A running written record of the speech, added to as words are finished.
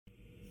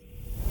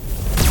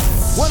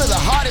One of the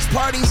hottest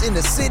parties in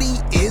the city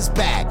is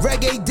back.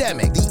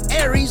 Reggaedemik, the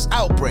Aries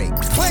Outbreak.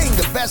 Playing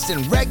the best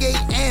in reggae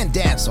and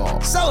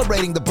dancehall.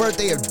 Celebrating the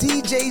birthday of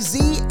DJ Z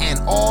and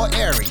all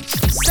Aries.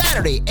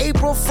 Saturday,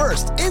 April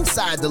 1st,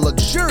 inside the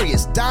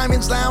luxurious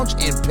Diamonds Lounge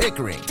in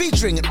Pickering.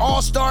 Featuring an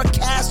all-star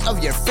cast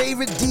of your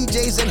favorite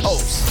DJs and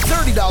hosts.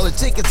 $30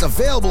 tickets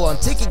available on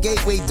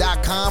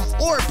ticketgateway.com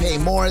or pay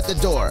more at the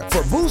door.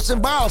 For booths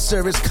and bottle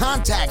service,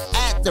 contact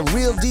at The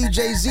Real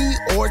DJ Z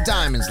or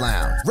Diamonds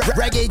Lounge.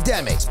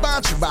 Reggaedemik,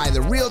 sponsored by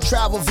The Real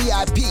Travel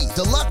VIP,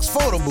 Deluxe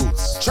Photo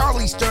Booths,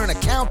 Charlie Stern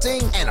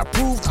Accounting, and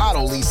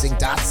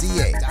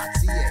ApprovedAutoLeasing.ca.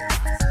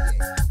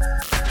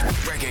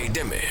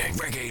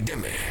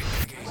 Reggaedemik.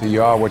 See,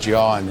 you are what you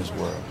are in this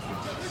world.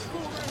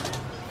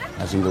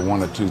 That's either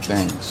one or two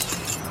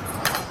things.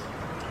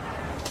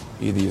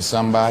 Either you're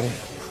somebody,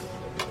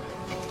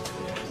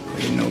 or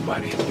you're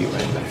nobody. Be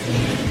right back.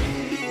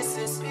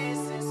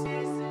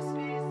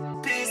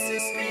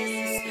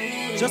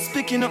 Just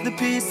picking up the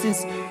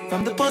pieces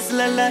from the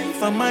puzzle of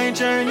life on my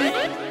journey.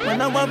 When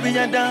I want be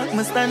a dark,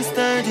 me stand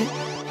sturdy.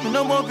 Me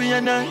no want be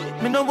a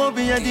night, me no want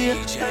be a day.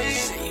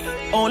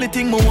 Only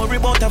thing me worry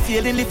about a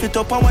feeling, lift it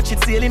up and watch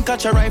it sailing.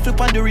 Catch a rifle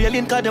on the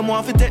railing, cause them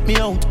want to take me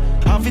out.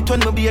 Half it when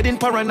me bearding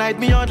paranoid,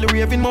 me hardly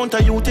raving. Mount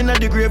a youth in a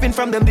degrading,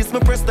 from them this me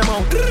press them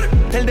out.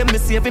 Tell them me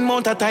saving,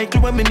 mount a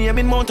title when me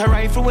naming. Mount a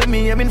rifle when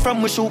me aiming,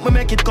 from me shoot me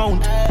make it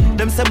count.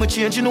 Them say me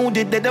change, you know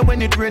did dead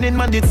when it raining.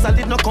 Man did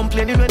solid, no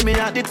complaining when me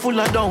heart it full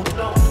of doubt.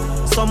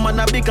 Some man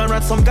a big and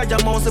rat, some guy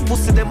a mouse. A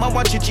pussy them a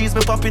watch it cheese,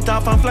 me pop it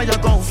off and fly a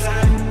ghost.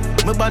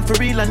 Me bad for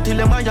real until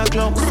them eye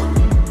close.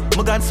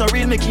 My God so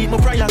real, me keep my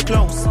prayer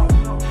close.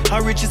 How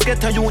riches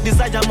get a youth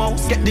desire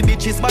mouse. Get the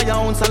bitches by your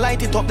ounce, I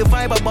light it up the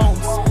vibe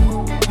bounce.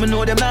 Me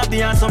know them not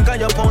be on some guy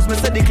pounds. Me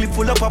say the clip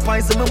full of a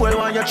pies, so me well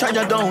while you try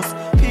your downs.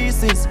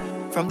 Pieces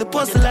from the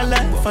puzzle of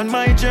life on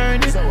my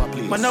journey.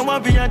 Man, I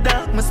want be a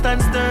dog, me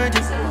stand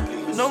sturdy.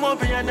 Me no want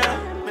be a dog,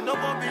 me no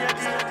want be a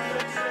dog.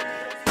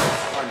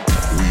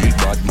 Real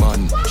bad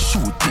man,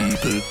 shoot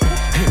people.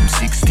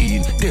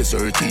 M16,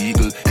 Desert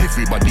Eagle.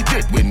 Everybody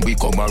dead when we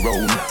come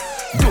around.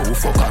 Don't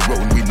fuck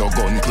around with no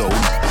gun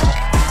clown.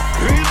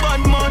 Real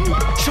bad man,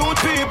 shoot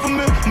people,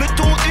 me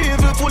too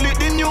evil. Full it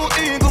the new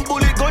eagle,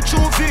 bullet got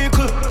through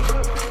vehicle.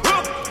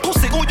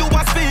 Pussy who you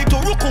a speak to,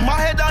 rook on my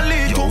head and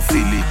lead to. Yo,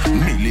 Philly,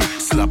 Millie,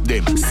 slap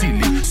them,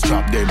 silly,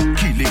 strap them,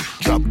 kill it,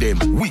 drop them,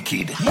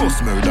 wicked.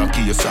 Most murder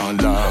case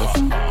and laugh.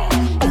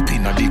 Up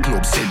in the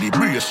club,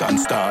 celebration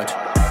start.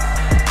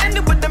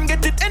 Anyway them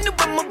get it, anyway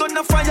I'm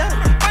gonna fire.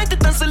 Fight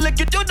it and select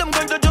it, yo them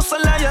gonna just a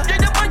liar. Yeah,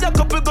 you buy a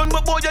couple gun,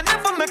 but boy you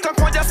never make a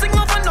choir. Sing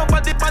over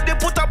nobody, but they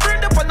put a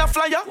brain up on a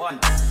flyer.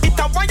 It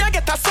a wire,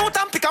 get a suit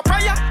and pick a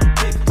prior.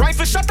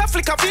 Rifle shot a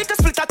flick a vehicle,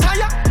 split a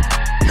tire.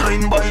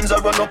 9 binds a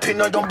run up in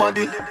a dumb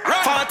body.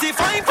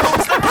 45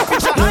 pounds, snap a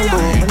picture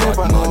higher.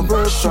 Never know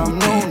birds from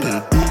no.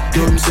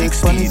 Them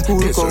 16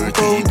 school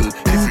compound.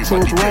 You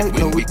choke right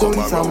now, we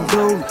going some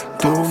dough.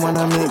 Don't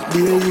wanna make the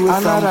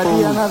US another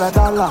day, another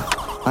dollar.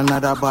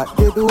 Another bat,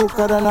 get the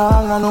hooker than a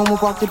hanger. No more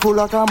pocket full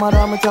of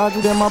camera, me charge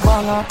them a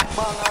banger.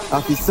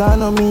 Officer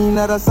no me,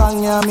 another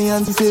song, yeah. Me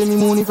auntie say me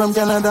money from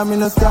Canada, me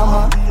no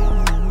scammer.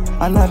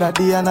 Another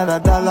day, another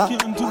dollar.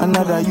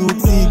 Another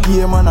UT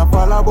game, and I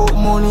fall about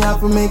money. I have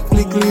to make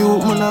quickly, you,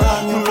 man, I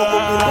run you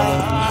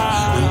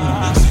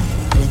up.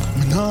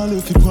 Me nah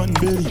left it on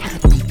belly.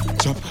 Big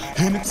chop,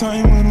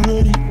 anytime when I'm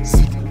ready.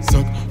 Sick,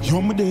 suck,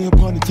 you're my day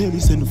upon the telly.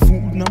 Send the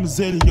food and I'm a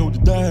zelly, yo, the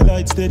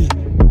dial steady.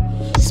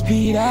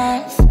 Speed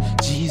off,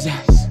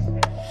 Jesus.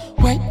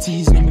 White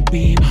tees, let me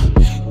beam.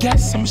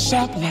 Guess I'm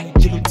sharp like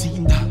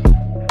guillotine.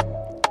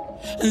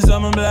 And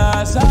some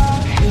blast off.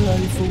 The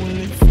life will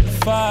live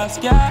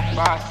fast, yeah.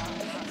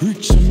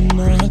 Rich and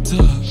not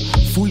talk.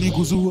 Fully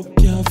goes up,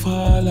 can't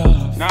fall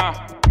off. Nah.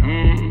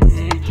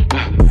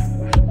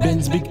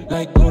 Benz big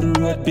like how the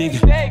road big.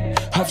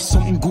 Have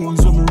something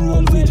goons on me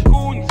roll with.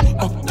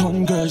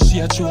 Uptown girl, she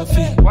a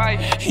trophy. Why?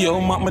 Yo,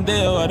 mama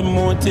there are the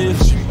motive.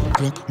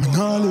 Clock, me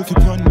nah left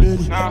it on belly.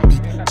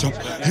 Big chop,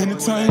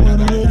 anytime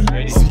when I'm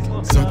ready. Sick,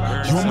 suck,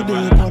 yo, my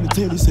day upon the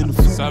telly. Send the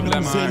food and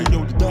I'm selling,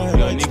 yo, the dial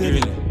like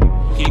steady.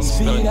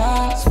 Kingston,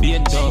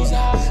 speed down,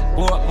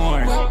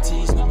 Portmore.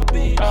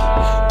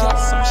 Got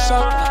some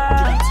shot.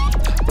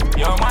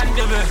 Yo, man,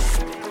 devil.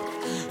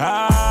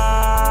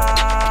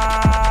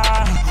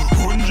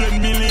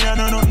 100 million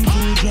and nothing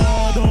to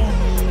draw down.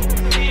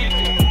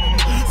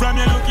 From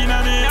you looking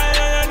at me, I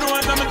know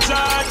what I'm a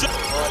charge.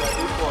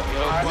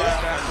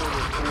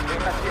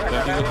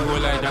 That is a goal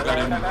like that,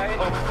 them.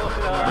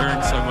 Burn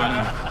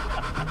Savannah,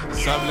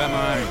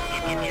 Sablamar,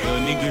 Yo,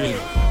 Negril,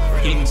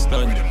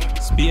 Kingston,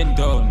 Spain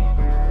Town,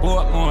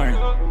 Portmore.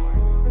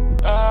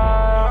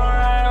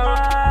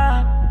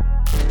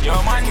 Yo,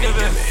 man,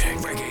 devil.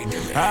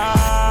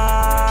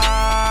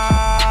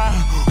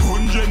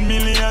 100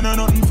 million and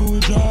nothing for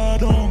draw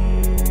down.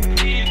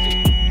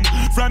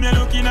 From you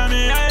looking at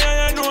me,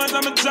 I know what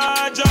I'm a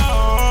charge.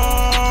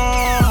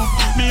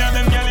 Me and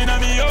them girl in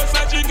me house, I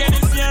drink any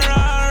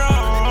Sierra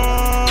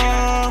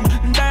rum.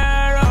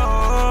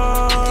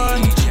 Daron.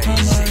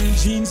 I'm wearing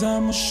jeans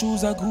and my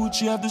shoes, I a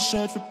Gucci, have the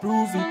shirt for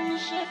prove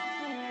it.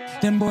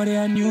 Them boy they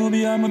a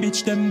newbie, I'm a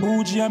bitch, them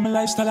bougie, I'm a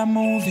lifestyle, a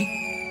movie.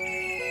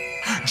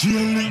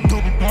 GLE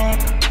double park,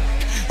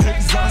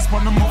 exhaust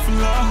on the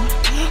muffler.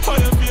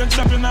 Fire feel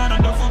champion on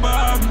a duffel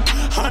bag.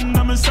 And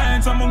I'm a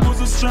science, I'm a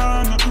muscle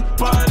strong.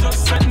 But I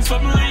just setting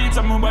some leads,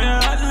 I'm a buy a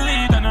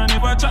athlete. And I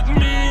never chat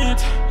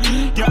meat.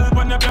 Girl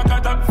on the block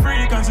at top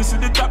frequency, see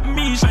the top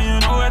me, so you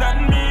know what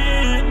that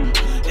mean.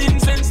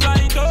 Incense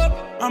light up,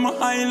 I'm a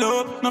high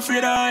low, no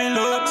afraid of high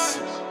looks.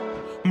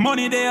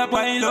 Money they a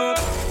pile up,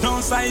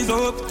 don't size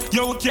up,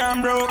 yo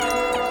can't broke.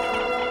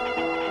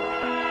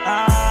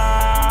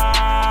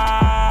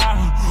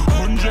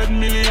 100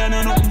 million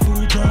and nothing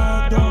for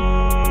drop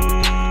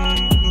down.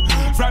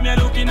 From you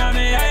looking at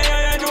me,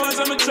 I know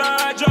some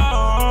charge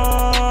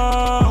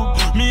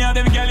up. Me and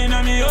them girl in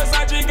me house,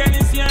 I drink and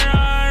it's here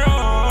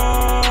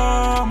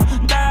rum.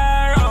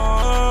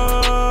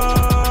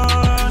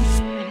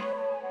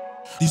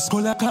 This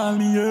caller call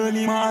me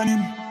early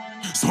morning,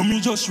 so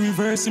me just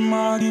reverse the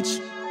mortgage.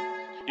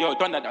 Yo,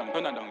 turn that down.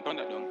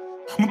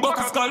 My buck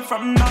a skull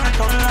from North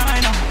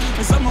Carolina.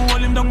 And some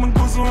hold him down, my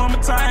pussy on my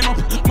time up.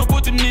 My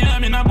put him near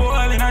me in a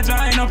bowl in a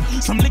giant up.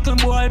 Some little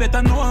boy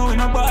better know we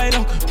no buy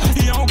luck.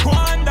 Yo, go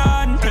on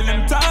down, tell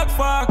them talk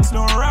facts,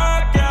 no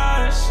rock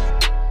cash.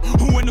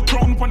 When the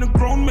crown on the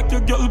ground, make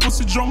your girl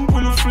pussy jump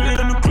when you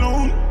fled on the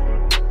clown.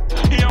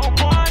 Yo,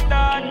 go on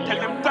down, tell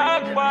them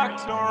talk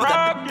facts, no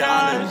rock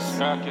cash.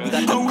 And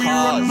we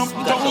run up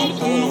down,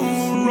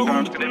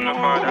 talk to them no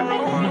father.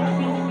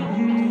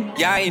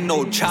 Yeah, ain't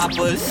no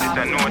choppers.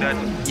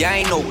 Yeah,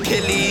 ain't no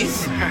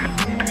killies.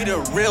 We the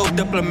real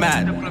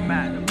diplomat.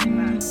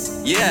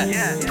 Yeah,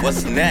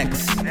 what's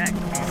next?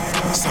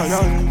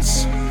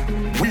 Science,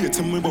 wait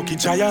till me bucky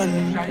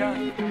giant.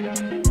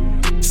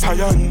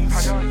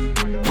 Science,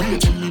 wait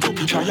till me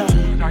bucky giant.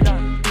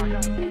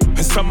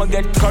 Some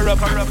get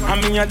corrupt, I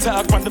mean I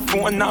talk on the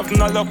phone, have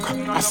no luck.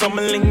 I some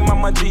link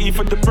Mama G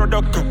for the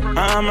product.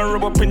 I'm a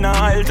rub up in the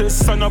aisle till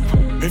sun up.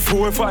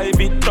 Before 5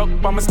 it tuck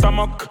by my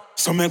stomach.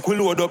 So make we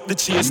load up the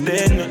chase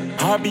then.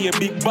 I'll be a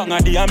big bang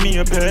of the army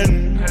a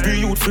pen. Be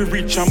youth for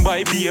rich and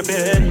buy be a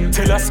ben.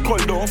 Tell us skull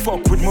don't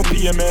fuck with my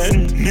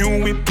payment.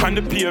 New whip on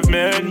the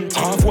pavement.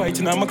 Half white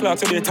in my clock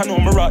so better know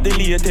me rock the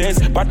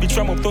latest. Bad bitch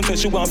from uptown say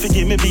she want to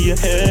give me be a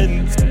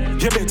hand.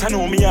 You better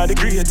know me are the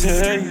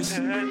greatest.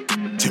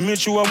 Timmy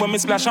Chua when me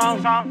splash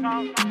on.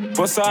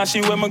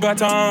 Versace when me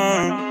got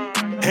on.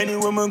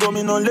 Anywhere me go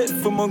me no left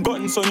for my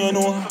gun so you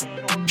know.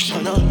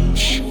 Shannon,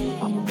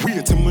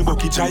 wait till me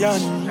bucky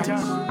giant.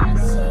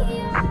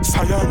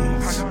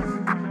 Science,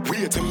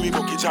 wait till me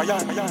bucky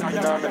giant.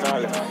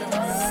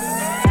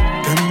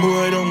 Them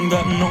boy don't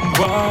got no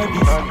body.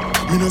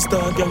 Me no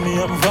star girl, me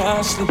have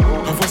vastly.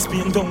 I was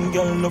being down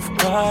girl love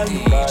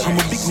Carly. I'm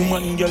a big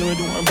woman girl we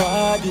do her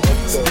body.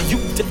 So you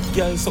take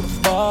girl so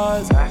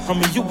fast.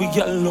 I'm a you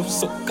girl love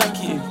so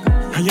cocky.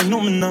 And you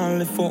know me now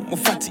left out my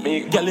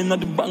fatty. Girl inna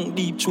the bank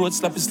deep throat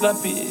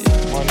slappy.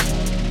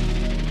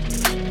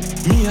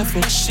 Me a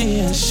fuck she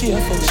and she a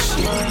fuck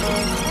she.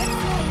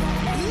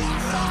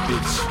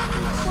 Bitch.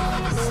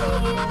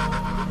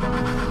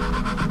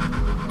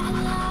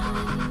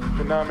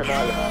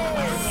 Phenomenal.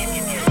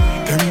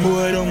 Them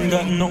boy don't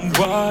got no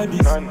body.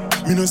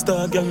 Me no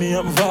star girl, me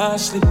up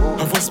vastly.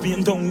 I was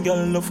being down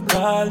girl love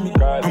call me.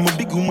 I'm a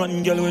big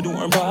woman girl we do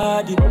her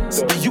body.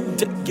 So you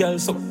take girl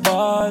so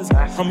balls.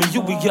 I'm a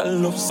you girl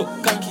love so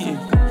cocky.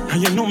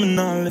 And you know me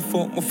now left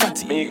out my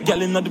fatty.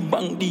 Girl inna the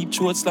bank deep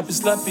throat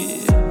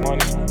slappy.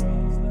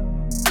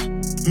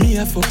 Me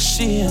a fuck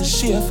she and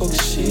she a fuck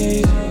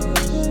she.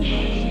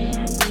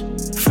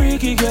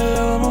 Freaky girl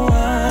I'm a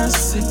want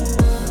see.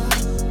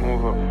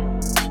 Move up.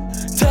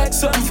 Take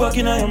some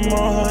fucking on your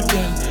mouth,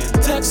 yeah.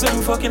 Take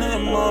some fucking on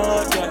your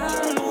mouth,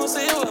 yeah. You know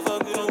say you a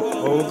fuck good.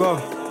 Oh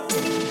God.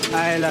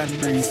 Island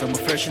breeze, so I'm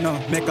fresh, you know.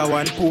 Make a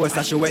one post,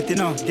 so she wet, you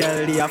know.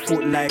 Girl, they a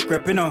foot like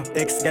crepe, you know.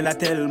 Ex-girl a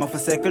tell me for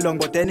circle down,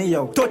 but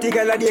anyhow 30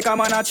 girl a day come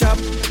on a chop.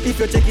 If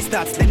you check his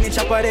stats, then the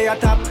chopper they a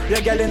top.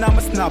 Your girl in a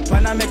my snap,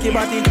 and I make it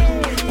body.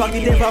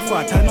 Pocket ever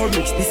fat, I know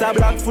rich. This a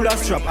black full of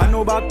strap. I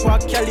know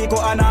backpack,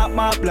 Calico and a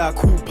mark black.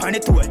 Hoop on the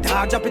tool,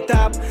 dog drop it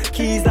up.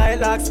 Keys like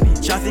lock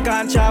speed, chassis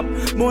can't chop.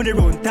 Money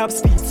run top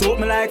speed, soap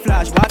me like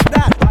flash. What's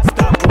that?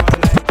 Stop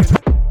going like it.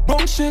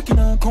 Bone shaking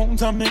and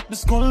count and make the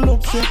skull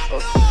upset.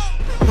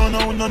 No,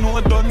 I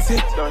done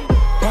set.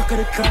 Back of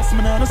the class,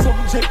 man, on a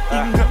subject.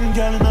 England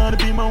girl and all the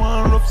be my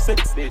one rough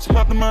sex. She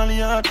pop the molly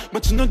hard,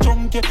 but she no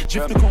drunk yet.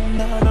 Drift the cone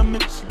down and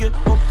make she get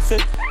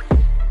upset.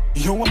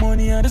 Yo, I'm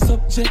money on the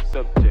subject.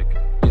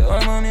 Yo,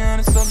 I'm money on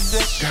the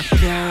subject.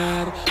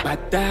 Backyard,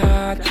 bad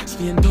dad,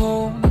 skin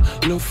down,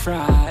 low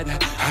fried.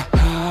 Ha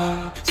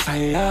ha,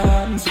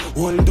 science,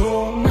 hold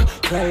on,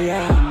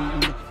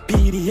 client.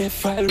 PDF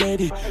file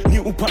ready.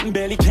 New pan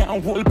belly,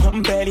 can't hold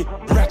pan belly.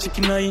 Ratchet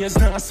in her ears,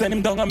 now send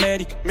him down a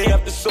medic. Me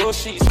have the soul,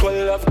 she's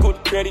full of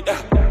good credit.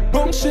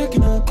 Bone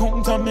shaking her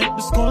count and make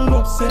the skull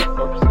upset.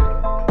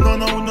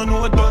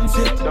 No, I done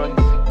set.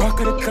 Back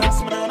of the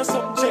class, man, on a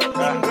subject.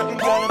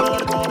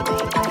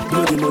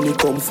 Bloody money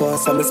come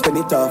fast, I'ma spend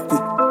it off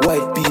quick.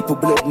 White people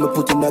blood me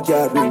put in a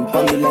gathering.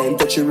 Pan the line,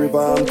 touch the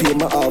river and pay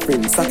my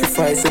offering.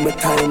 Sacrifice in my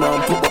time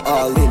and put my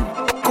all in.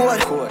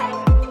 Code.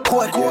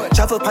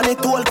 Travel pan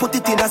it all, put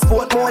it in a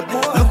sport mode.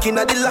 Looking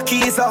at the lucky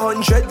is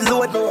 100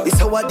 load. It's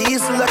how a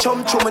diesel a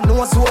chum through my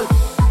nose hole.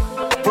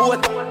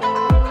 Boat,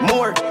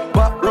 more,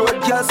 but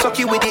road girl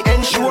sucky with the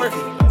ensure.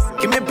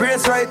 Give me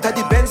brains right at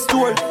the Benz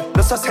store.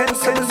 No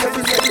suspense.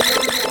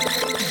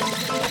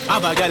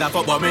 Have a girl a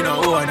fuck but me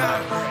no own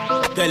her.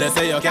 Tell her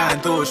say you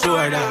can't too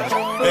sure that.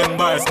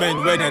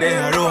 Embarrassment when you're in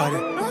a road.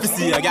 You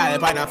see a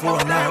girl on a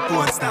phone like a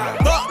porn star.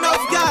 Fuck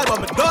enough girl but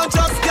me don't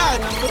trust girl.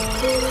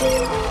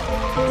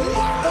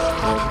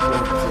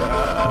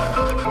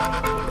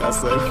 That's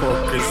why fuck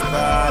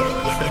Crystal.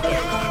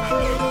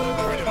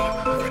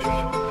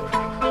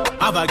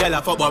 Have a girl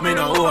a fuck but me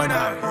no own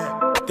her.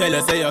 Tell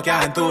her say you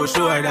can't too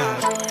sure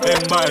that.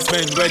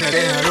 Embarrassment when you're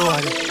in a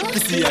road. You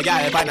see a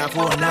guy on a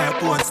phone like a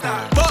porn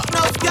star. Fuck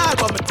enough girl,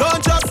 but me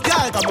don't trust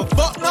girl. Cause me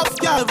fuck enough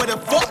girl with a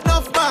fuck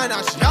enough man.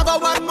 And she have a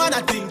one man,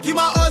 I think he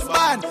my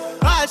husband.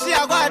 All she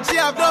have one, she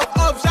have enough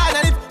option.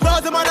 And if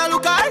close the man a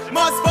look at,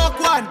 must fuck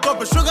one.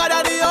 Couple sugar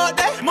daddy out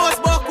there,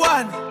 must fuck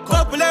one.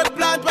 Couple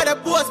eggplant by the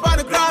post on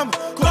the gram.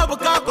 Couple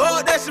cock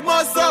out there, she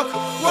must suck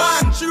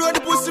one. She run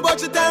the pussy but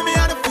she tell me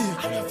how to feel.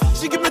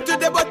 She give me to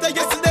the butter,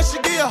 yesterday she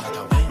give her.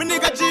 Me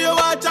nigga Gio,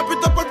 I chop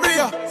it up a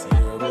prayer.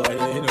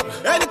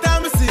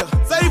 Anytime I see her.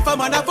 So if a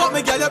man a fuck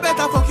me, girl, you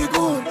better fuck you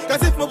good.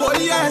 Cause if my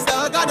body is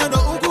dog, I don't know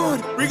who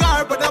good.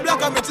 Regard but I'm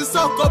black, I make you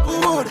suck up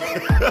wood.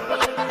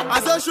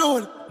 As I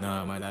should.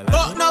 Nah, man, I like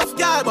fuck enough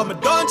girl, but me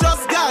don't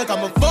trust girl. Cause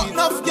me fuck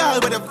enough girl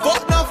with a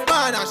fuck enough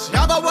man. And she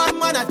have a one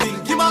man, I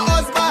think he my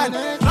husband.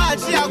 And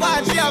she have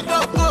one, she have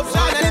enough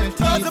option. And if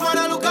close the man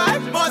a look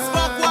at, must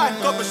fuck one.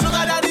 Couple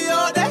sugar daddy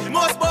out there,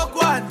 must fuck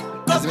one.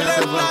 Cause me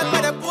left flat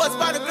by the post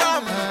by the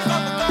gram.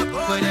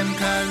 For them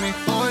call me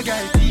old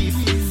girl thief.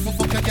 Me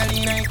fuck a girl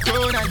in a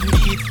crown and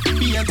beat.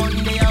 Be a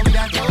gun there with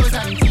a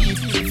 1,000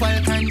 teeth.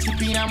 Falcon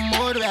chip in a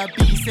mode where a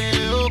piece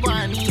oh go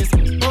on knees.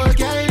 Old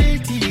girl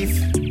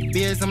thief.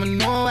 Beers I'ma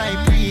know I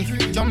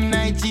breathe. Jump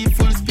night G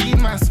full speed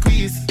my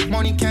squeeze.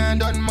 Money can't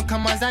done my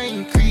commas I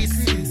increase.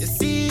 You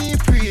see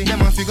pre.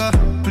 Them a figure.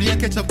 Play a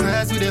catch up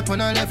class with a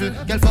on a level.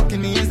 Girl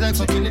fucking me is like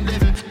fucking the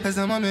devil. Cause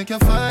I'ma make you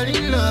fall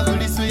in love.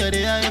 This way you're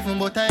there even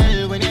but I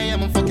hell. When you hear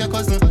me fuck your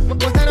cousin.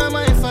 But I know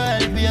my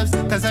fault babes.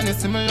 Cause I know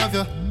me love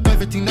you.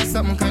 Everything that's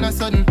something kinda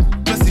sudden.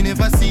 Plus you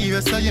never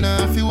serious so you know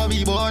if you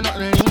worry about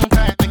nothing. You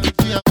can't make it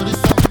clear for the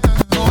something.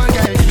 Go on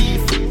girl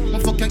thief. Me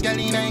fuck your girl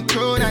in a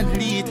crown and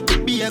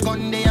lead. Be a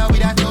gun there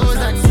with a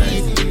 1,000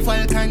 teeth.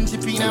 Falcon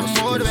chip in a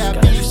mode where a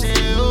piece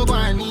oh go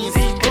on knees.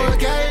 Oh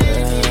girl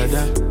thief.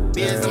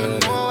 Beers I'ma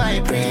know I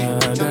pray.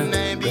 Jump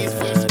night be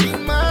full speed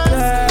man.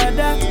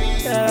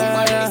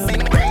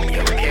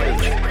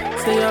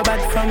 Say you're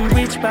bad from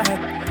which part?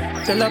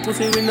 Tell a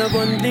pussy we no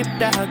gun lip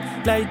dog.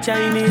 Like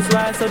Chinese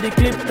wall so the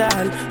clip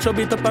tall. Show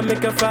it up and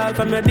make you fall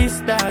from your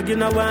disc dog. You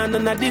know one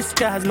on a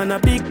disguise, man a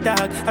big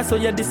dog. I saw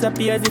you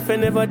disappear as if I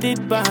never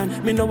did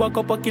ban. Me no walk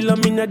up a kilo,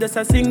 me no just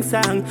a sing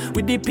song.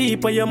 With the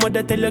people your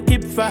mother tell you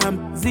keep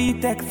farm.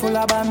 Z-Tech full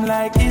of bomb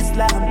like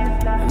Islam.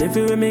 And if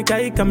you make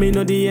I come, me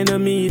know the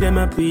enemy. Them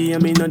a pray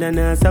and me know they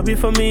not sorry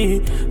for me.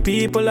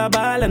 People a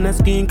ball and a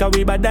skin. Cause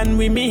we bad than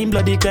we mean.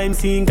 Bloody crime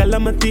scene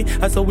calamity.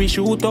 I saw we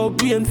shoot out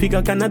brain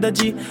figure Canada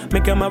G.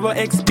 Make them have a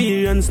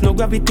experience, no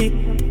gravity.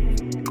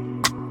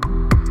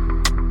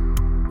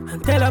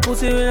 And tell a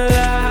pussy we no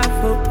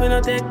laugh, we no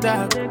take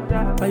that.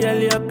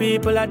 Violate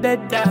people are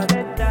dead dog.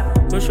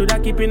 You shoulda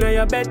keep in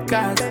your bed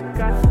cause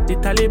the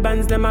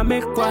Talibans them a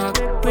make quack.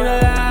 We no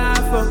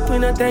laugh, we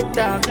no take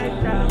that.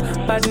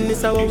 Badness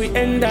is how we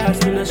end us.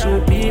 We no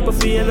shoot people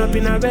fi end up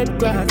in a red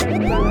grass. Yo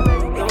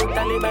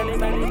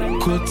Taliban.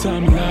 Cut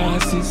time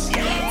losses.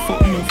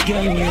 Fuck enough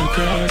girl when I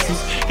crosses.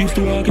 Used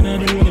to walking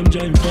on the road, them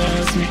driving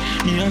past me.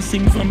 Me and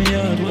sing from me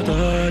heart, what a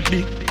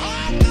heartbeat.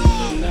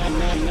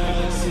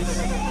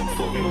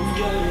 Fuck enough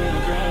girl when I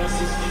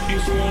crosses.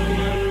 Used to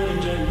walking on the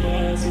road, them driving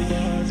past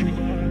me.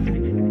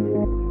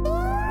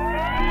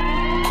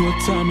 Cut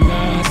time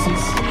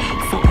losses.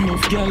 Fuck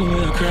enough girl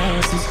when I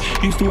crosses.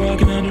 Used to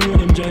walking on the road,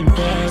 them driving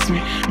past me.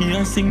 Me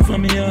and sing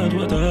from me heart,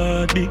 what a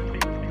heartbeat.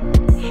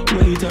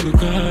 Wait, I go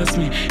cost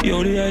me.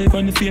 Yo, the hype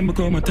and the fame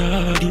become a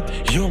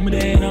target. Yo, me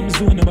there and I'm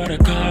zone about to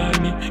call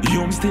me.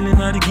 Yo, I'm still in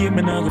the game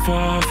and I go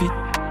forfeit.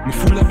 Me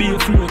full of beer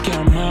flow,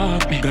 can't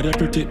mark me. Gotta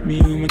protect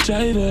me with my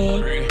child.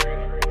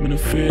 Me no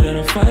afraid of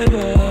a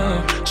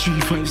 5-0.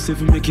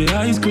 357 make your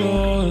eyes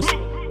close.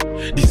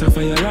 This a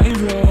fire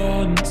live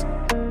runs.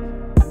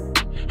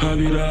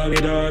 Hobby,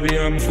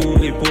 I'm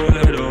fully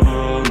pulled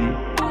down.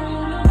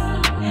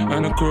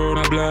 And a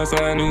corona blast,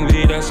 I knew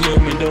that slow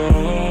me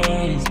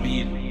down.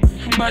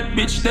 Bad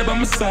bitch, they by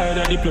my side,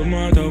 a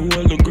diplomat, I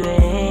hold the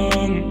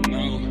ground.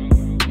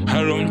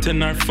 Around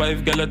 10 or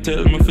 5, gala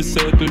tell me for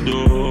settle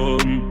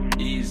down.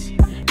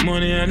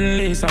 Money on the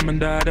list, I'm a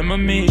dad, I'm a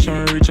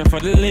mission, reach out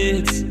for the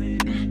lids.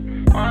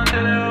 Cut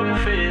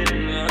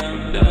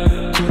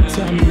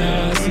time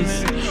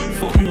losses,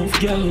 fuck enough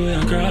gal where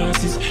I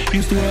crosses.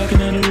 Used to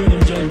walking on the road, I'm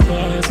driving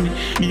past me.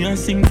 Me and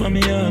sing for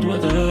me heart,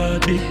 what a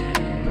heartbeat.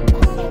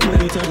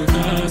 Where it all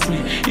cost me?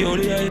 Yo,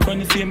 the hype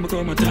and the fame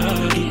become a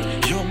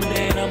target. Yo, me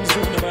then I'm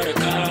soon nobody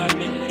call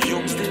me. Yo,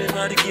 I'm still in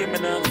the game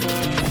and I'm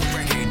far.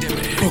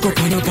 Fuck up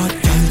on a bad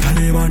girl,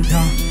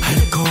 Talibanta.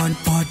 Alcohol and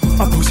pot.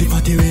 A pussy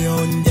fatty way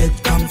on dead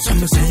cam.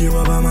 Some say you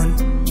have a man.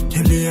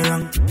 Him be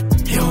wrong.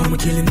 Yo, I'm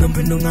killing them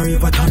in the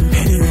river ton.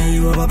 Anyway,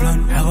 you have a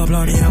plan. Have a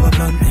plan, you have a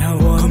plan.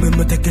 Have one. Come in,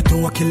 me take it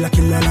to a killer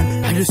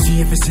land. And you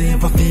see if it's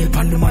safe, I feel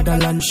pan the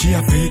motherland. She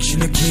a fake, she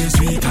no care,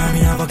 sweet time,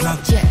 me have a clock.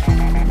 Yeah.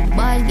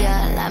 Boy,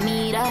 girl, I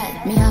mean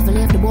that. Me have to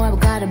leave the boy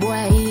because the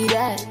boy eat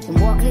that. Him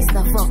walk list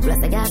the fuck, plus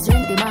I got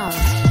 20 miles.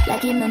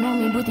 Like him no know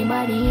me, put him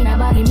body in a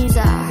baggy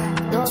misa.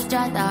 Dove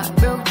chatter,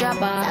 broke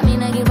chopper. I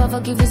mean I give a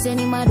fuck if you send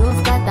him a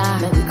dove cutter.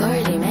 Make we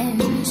curly man,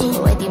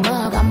 so wet him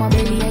up. I'm a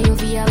belly and you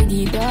feel we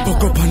get up.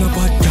 Fuck up on a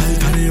bad girl,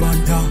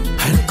 Talibanta.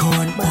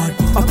 Alcohol and pot.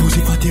 A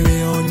pussy fatty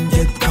way on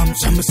dead cam.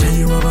 Some say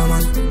you have a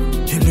man.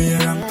 Him be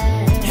wrong.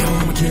 Yo,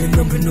 I'm killing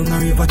them in the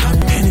river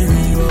ton.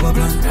 Anyway, you have a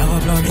plan. Have a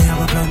plan, me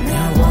have a plan.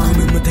 Have one.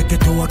 Come in, me take it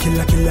to a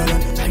killer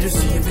land. And you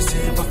see if it's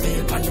safe, I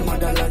feel pan the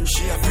motherland.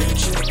 She a freak,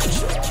 she a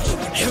killer.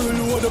 You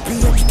know the pay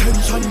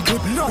extension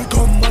good. We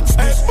come at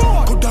this.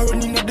 Could I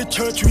run in at the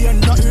church, we are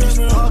not this.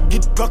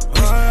 Target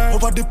practice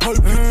over the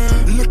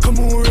pulpit. Look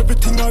more,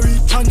 everything I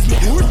reach and me.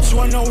 Which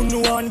one I no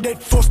one dead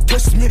first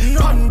test me.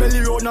 Man belly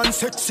run and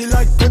sexy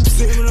like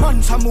Pepsi.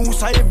 Man some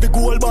moose, I every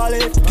goal ball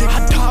empty.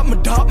 I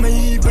dark, my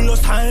evil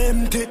lost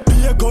empty.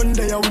 Be a gun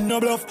there, I win no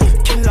bluff.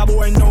 Kill a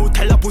boy now,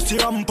 tell a pussy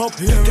ramp up.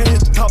 Take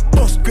it top,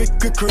 bust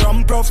quick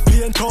ramp rough.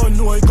 Paint on,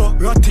 no I go,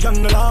 ratty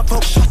and laugh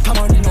up. Shut a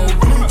man now,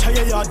 try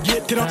a yard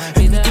gate, you know.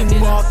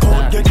 Anything walk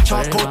out, get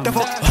chalk out the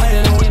fuck.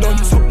 I know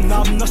done something,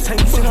 I'm no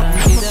sense, you know.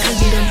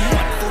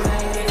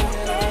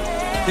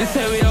 They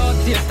say we out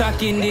here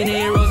stuck in the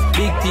Neros.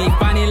 Big teeth,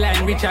 funny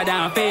line, richer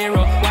than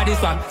Pharaoh. What is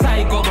what?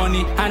 Psycho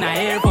bunny and a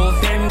Air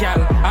Force, same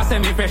gal. I say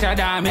me fresher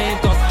than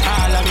Mentos,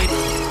 all of it.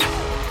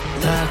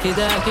 Darky,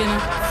 no,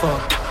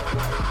 fuck.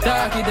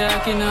 Darky,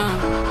 no.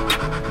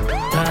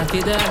 Darky,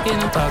 no,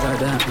 power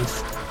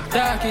darkness.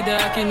 Darky, no.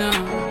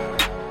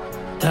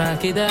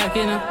 Darky, no.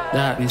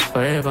 Darkness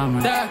forever,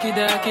 man. Darky, no.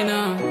 Darky,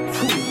 no.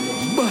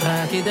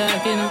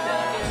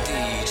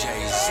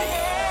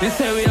 They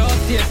say we out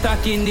here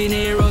stuck in the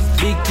Neros.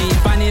 Big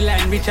teeth, funny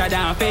line, richer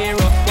than Pharaoh.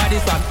 What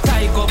is what?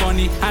 Psycho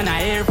bunny and a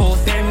Air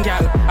Force, same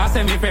gal. I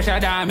say me fresher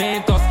than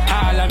Mentos.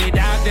 All of me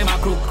dark, them a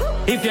crook.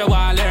 If you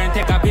want learn,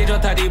 take a page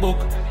out of the book.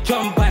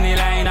 Jump on the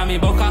line and me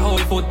buck a whole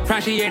foot.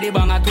 From she hear the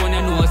bang a tone,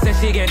 you know, say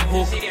she get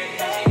hooked.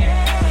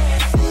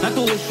 Not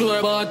too sure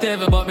about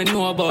ever, but me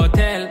know about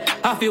tell.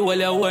 I feel well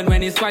you won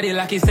when it's squaddy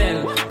like his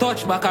cell.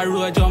 Touch back a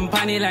road, jump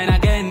on the line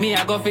again. Me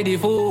I go for the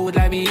food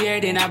like me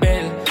heard in a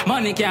bell.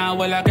 Money can't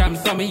well a gram,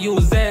 so me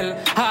use Zell.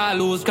 I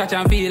lose, scratch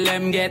and feel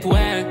them get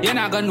well. You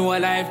not gonna know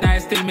life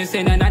nice, still me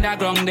send another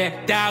ground there.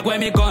 Dog when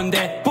me gun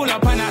there, pull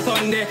up on a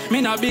Sunday.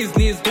 Me no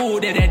business,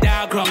 food there, the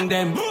dog ground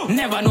them.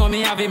 Never know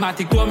me have a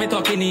matic, do me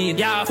talking need.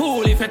 Yeah,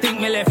 fool if you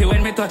think me left you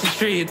when me touch the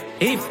street.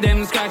 If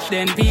them scratch,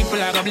 then people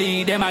are gonna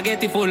bleed. Them I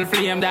get the full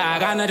flame,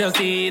 dog, I just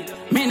see it.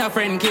 Me no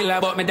friend killer,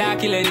 but me dog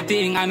kill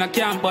anything. I no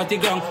camp, but the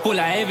ground full of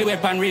heavy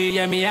weaponry.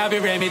 Yeah, me have a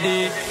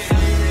remedy.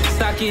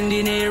 Stuck in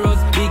the Neros,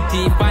 big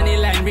teeth, funny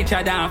line,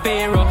 richer than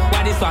Pharaoh.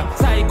 What is what?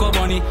 Psycho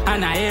bunny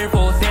and a Air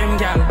Force, same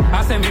gal.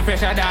 I say me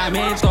fresher than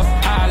Mentos.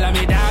 All of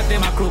me dog,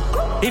 them a crook.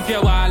 If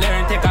you want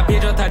learn, take a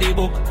page out of the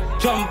book.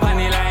 Jump on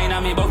the line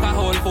and me buck a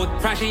whole foot.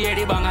 From she hear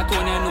the bang a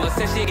tone, you know,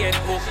 say she get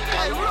hooked.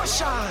 Hey,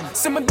 Russian.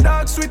 See my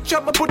dog switch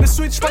up, I put the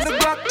switch for the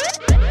block.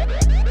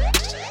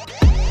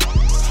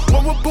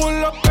 When we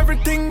pull up,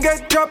 everything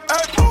get dropped.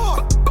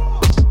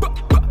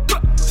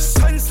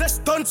 Senseless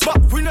stunts,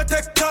 but we no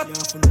take that.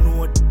 You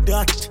know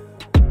that.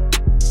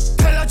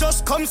 Tell her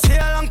just come stay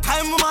a long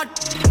time, we mad.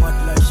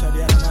 Mad like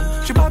Shadi and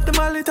man. She bought the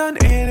mallet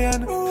and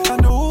alien. I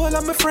know all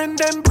of my friend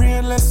them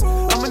brainless.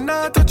 I'ma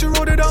not touch the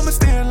road it on my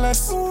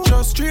stainless.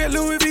 Just straight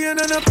Louis V and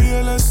a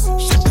peerless.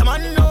 Shut the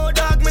man, no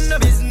dog, me no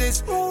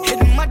business.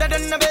 Hidden madder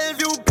than a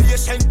Bellevue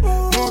patient.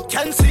 No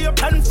can see a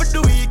plan for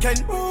the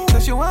weekend.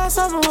 Cause you want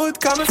some hood,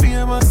 come me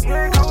famous.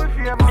 Yeah, come me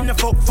famous. In a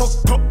fuck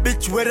up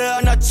bitch, whether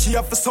or not she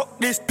have to suck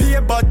this. Pay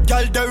a bad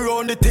gal, they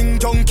run the thing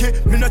junkie.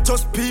 Me not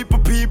just people,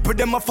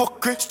 them a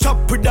fuck it.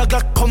 Stop with the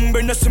Glock, come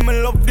bring us, me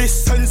love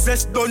this.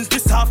 Senseless dons,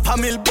 this half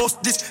family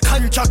bust this.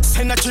 Contracts,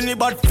 energy,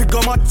 bad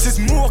figure matches.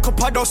 Smoke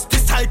up a dust,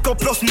 this psycho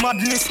plus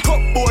madness.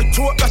 Cup boy,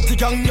 choke at the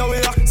gang, now we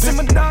act. See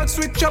my dog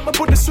switch up, I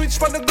put the switch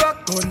for the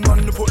Glock. Gun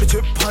man, to put the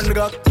chip on the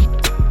Glock.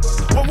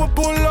 When we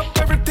pull up,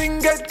 everything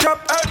get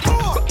dropped.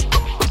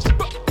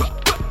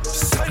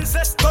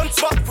 Senseless stunts,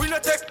 but we no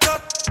take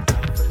that.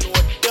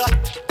 Know that.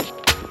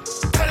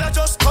 Tell her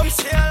just come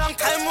stay a long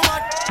time,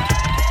 mad.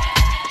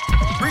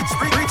 Rich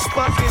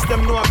parties,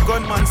 them know a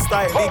gunman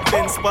style. Big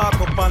Ben spark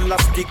up and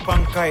last stick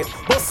pan kite.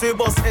 Bus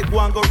head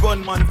one go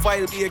run man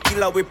file. Be a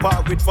killer we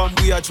part with from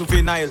we are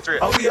juvenile.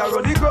 How we are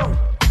on the ground.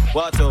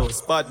 What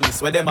else?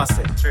 Badness, where them a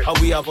say? How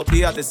we have up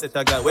the artist set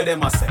a guy, where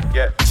them a say?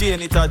 Yeah.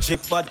 Chain it a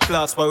jig, bad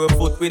class, for a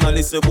foot, we no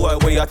listen boy,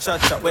 where you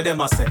chat, where them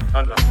a say?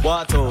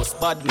 What else?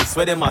 Badness,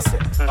 where them a say?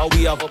 How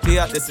we have up the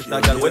artist set a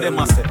guy, where them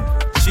a say?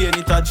 chain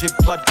it a drip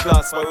bad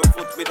class. My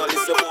foot we no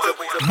listen more.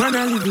 Man,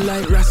 I live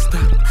like Rasta.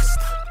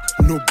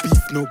 No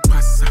beef, no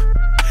pasta.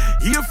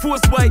 Air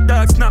Force white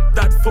dog, snap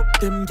that. Fuck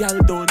them gal,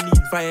 don't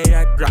need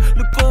Viagra.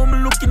 Look how me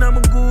looking at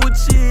my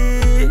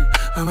Gucci.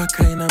 How what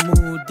kind of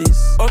mood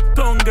this?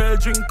 Uptown girl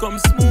drink come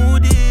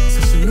smoothie.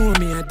 So she know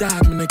me a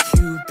dog, me a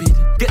Cupid.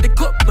 Get the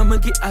cup, I'ma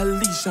get a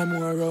leash, I'm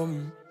more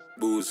rum.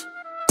 Booze.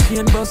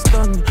 Chain bust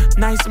tongue.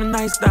 Nice, me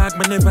nice dog,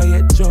 me never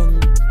yet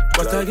drunk.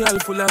 But a girl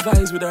full of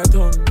eyes with her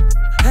tongue.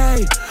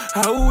 Hey,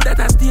 how that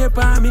a stare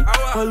pa me?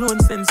 Alone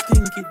sense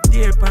stinky,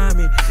 dear pa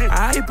me.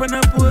 I hype and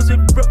I pose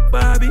with broke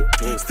Barbie.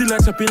 Still a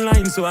chopping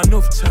line, so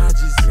enough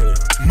charges.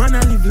 Man,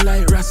 I live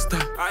like Rasta.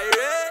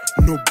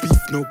 No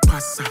beef, no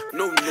pasta.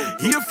 No.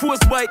 Air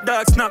Force white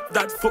dog, snap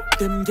that. Fuck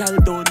them gal,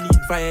 don't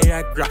need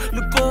Viagra.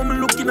 Look how me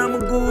looking at my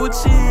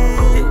Gucci.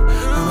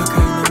 How what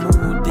kind of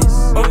mood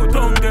this?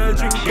 Uptown girl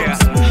drink come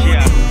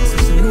smoothie. So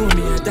she know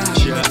me a dog.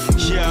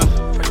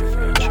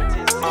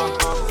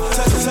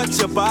 Touch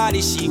your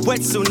body, she wet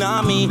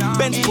tsunami.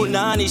 Benz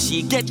punani,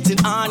 she getting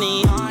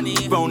honey.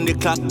 Round the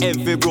clock,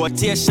 every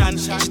rotation.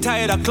 She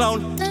tired of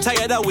clown,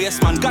 tired of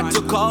waste man. Got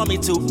to call me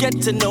to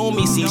get to know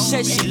me. See,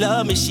 she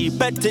love me, she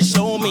better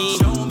show me.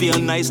 Feel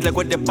nice like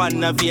with the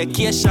pan a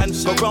vacation.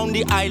 Go round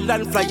the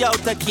island, fly out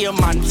to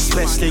Cayman.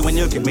 Especially when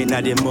you get me in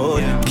the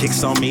mood.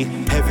 Kicks on me,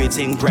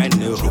 everything brand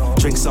new.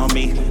 Drinks on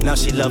me, now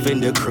she loving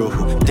the crew.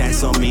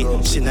 Dance on me,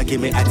 she not give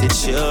me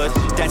attitude.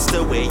 That's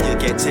the way you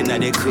get in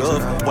the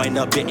groove. Wind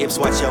up your hips,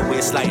 watch your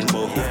waistline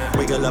move.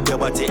 Wiggle up your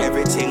body,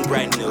 everything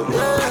brand new.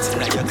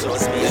 Pattern on your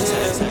clothes, me a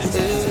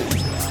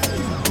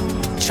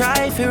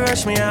try if you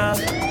rush me off,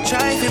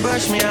 try if you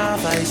brush me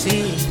off, I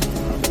see.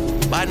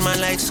 Bad man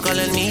likes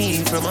calling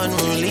me from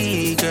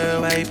unruly.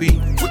 Girl, why be?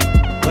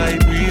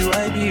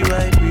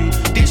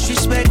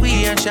 Disrespect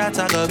we and shot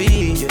I go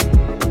be.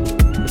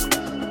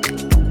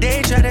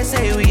 They try to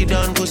say we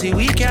done, pussy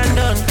we can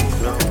done.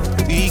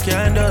 We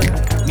can done,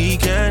 we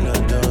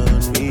cannot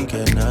done, we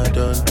cannot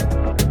done.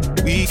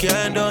 We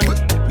can done,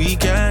 we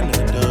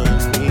cannot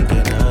done, we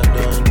cannot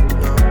done.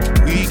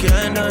 We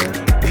can done,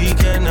 we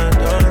cannot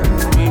done,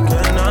 we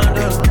cannot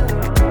done.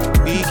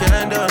 We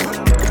can done,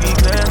 we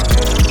can.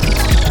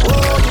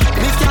 Oh,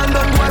 we can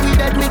done, boy, we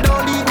dead, me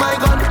don't leave my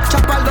gun.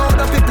 Chop a load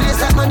up the place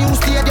like my new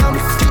stadium.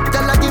 Kick the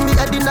lad in me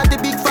head in at the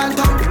big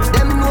phantom.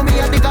 Them know me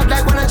at the god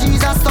like one of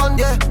Jesus' son,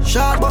 yeah.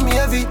 Sharp but me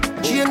heavy.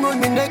 Chain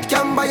round me neck,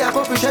 can buy a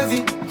couple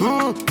Chevy.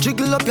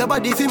 Jiggle up your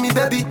body for me,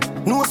 baby.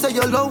 No say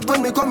you love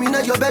when me come in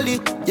at your belly,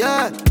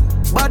 yeah.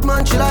 Bad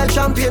man chill like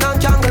champion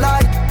and can't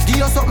lie. Do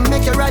you something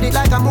make you ride it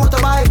like a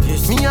motorbike?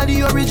 Yes. Me are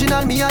the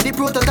original, me are the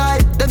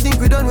prototype. Them think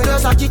we done with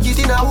us, I kick it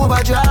in a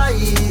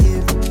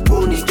overdrive.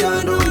 Money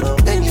can't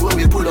done. Anyway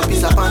we pull up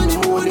is a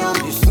pandemonium.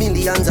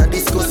 Millions are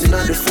discussing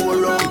on the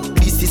forum.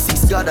 This is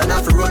 6 God and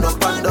have to run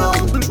up and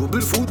down.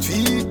 Trouble foot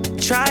feet.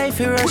 Try if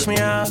you rush me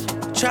off,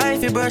 try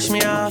if you brush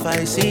me off,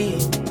 I see.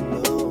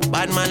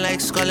 Bad man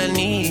likes calling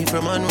me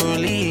from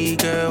unruly.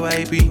 Girl,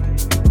 why be?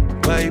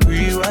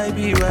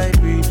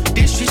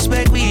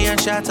 Disrespect we and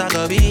shot I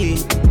go be.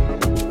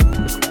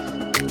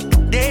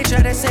 They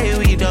try to say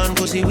we done,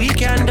 pussy we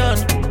can done.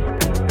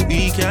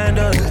 We can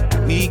done,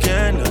 we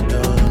cannot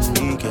done,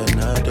 we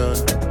cannot done.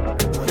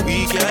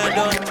 We can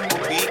done,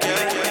 we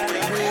can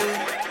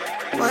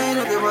done. Why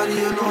everybody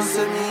you know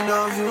say me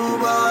love you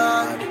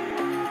bad?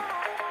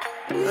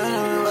 Why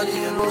everybody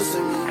you know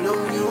say me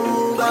love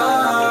you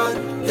bad?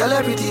 Girl,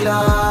 everything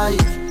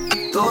like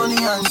Tony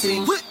and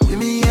sing. Be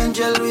me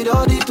angel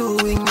without the two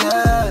wing,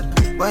 yeah.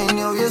 When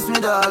you waste me,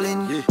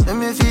 darling, let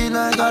me feel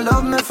like I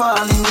love me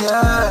falling,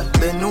 yeah.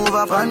 Bend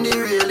over on the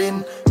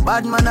railing.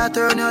 Bad man, I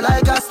turn you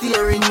like a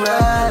steering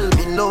wheel.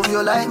 Me love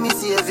you like me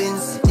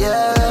savings,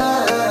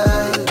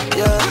 yeah,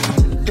 yeah.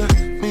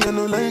 Me I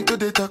no like to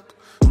they talk,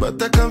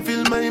 but I can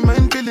feel my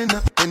mind feeling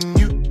up. When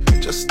you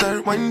just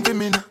start whining for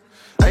me now,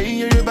 I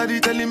hear your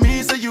body telling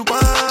me, say you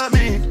want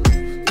me.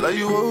 Fly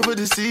you over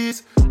the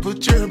seas,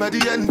 put your body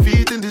and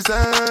feet in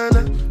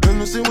designer. When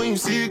you say when you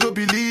see, go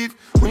believe.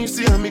 When you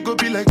see me, go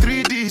be like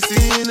 3D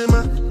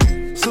cinema.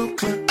 So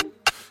clear,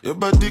 your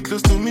body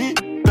close to me,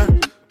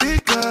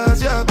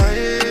 because you're my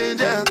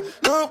angel.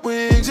 No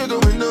wings, you're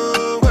going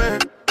nowhere.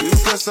 You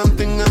got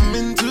something I'm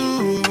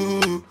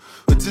into.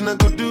 What I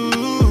go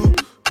do?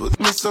 Put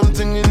me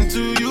something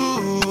into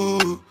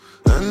you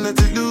and let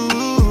it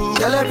loose.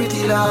 Tell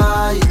everything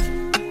like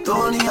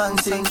Tony and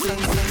sing.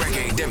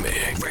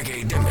 Reggaedemik.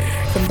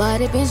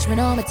 Somebody pinch me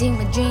on my team,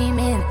 me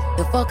dreaming.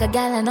 The fuck a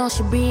gal, I know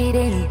she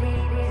breathing.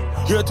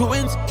 You're too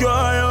insecure,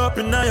 you're up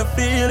in your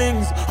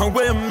feelings. And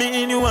what you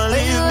mean you wanna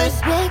leave me?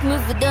 Respect me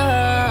for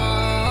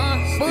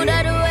done. But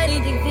I do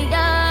anything for you.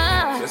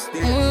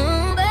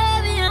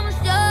 Baby, I'm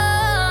sure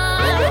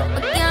I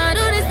can't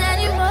do this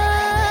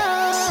anymore.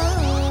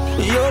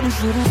 Yo, me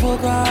shouldn't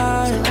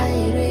forget.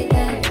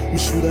 Me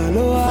shoulda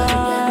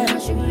lower.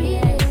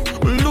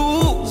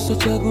 Lose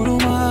such a good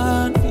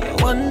man.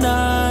 One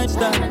night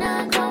stand.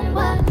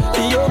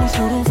 Yo, me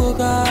shouldn't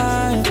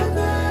forget.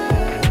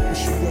 Me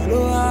shoulda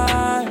lower.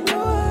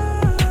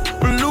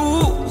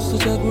 Lose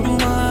such a good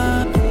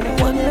man.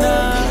 One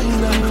night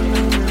stand.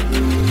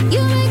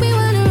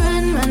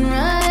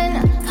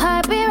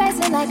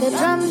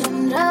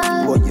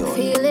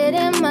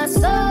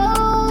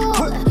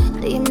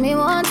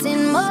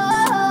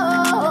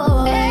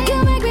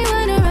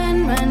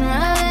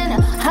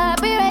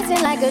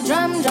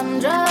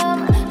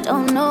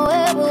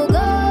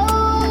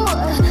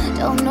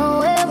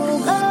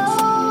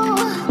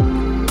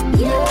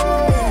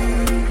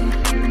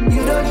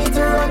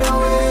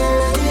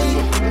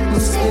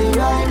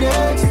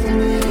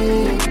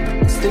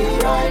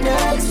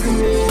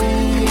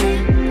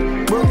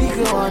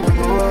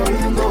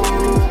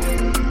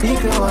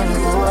 wanna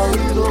go, I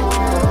will go.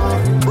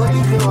 But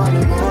if you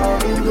wanna go, I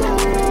will go.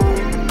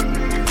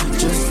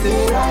 Just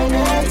stay right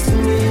next to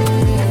me.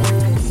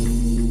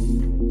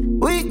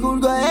 We could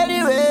go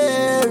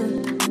anywhere.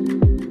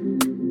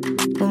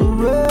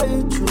 I'm ready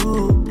to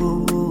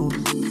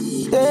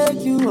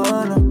take you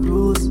on a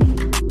cruise.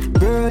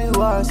 Girl,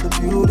 you are so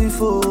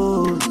beautiful.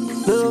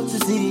 Love to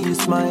see you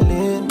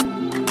smiling.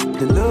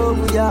 The love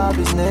we have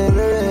is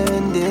never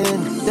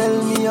ending.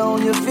 Tell me how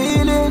you're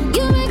feeling.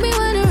 You make me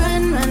wanna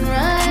run, run,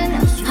 run.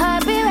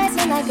 Heart be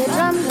racing like a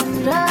drum,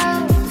 drum,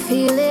 drum.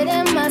 Feel it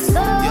in my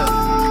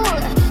soul.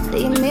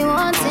 Leave me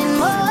wanting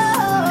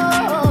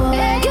more.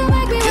 Yeah, you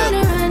make me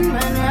wanna run,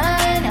 run,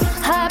 run.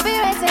 Heart be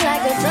racing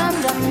like a drum,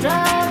 drum,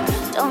 drum.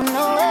 Don't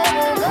know where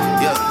to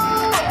go.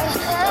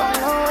 Don't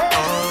know where to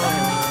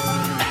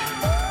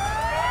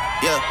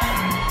go.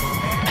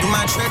 You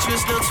my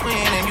treacherous little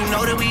twin, and you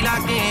know that we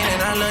locked in.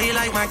 And I love you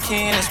like my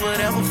kin, it's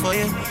whatever for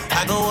you.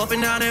 I go up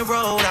and down that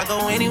road, I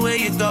go anywhere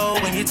you go.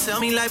 When you tell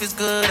me life is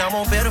good, I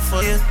want better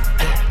for you.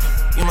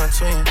 You my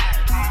twin,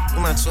 you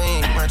my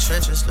twin, you my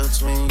treacherous little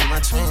twin, you my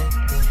twin.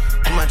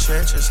 You my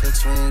treacherous little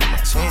twin, you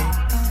my twin.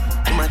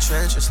 You my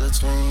treacherous little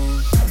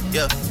twin,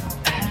 yeah.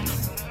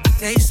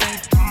 They say,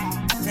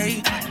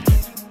 hey,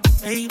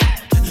 hey.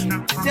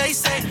 They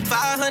say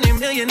 500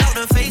 million on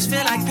the face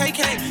feel like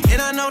KK.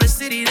 And I know the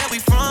city that we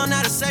from,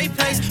 not a safe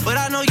place. But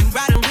I know you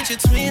riding with your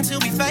twin till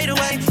we fade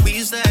away. We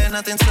used to have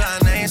nothing to our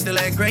name, still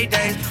had great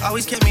days.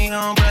 Always kept me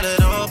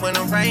umbrellaed up when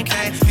the rain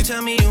came. You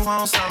tell me you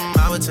want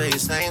something, I would tell you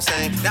same.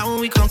 Now when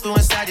we come through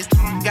inside this,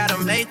 gotta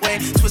make way.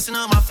 Twisting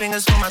up my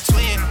fingers for my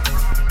twin.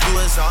 You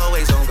was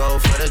always on go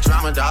for the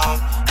drama,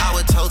 dog. I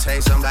would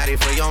toe-take somebody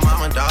for your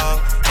mama,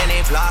 dog. And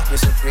they block me,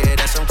 Supriya,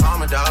 that's some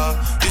karma, dog.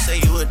 You say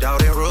you a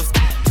dog, then roof,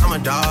 I'm a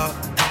dog.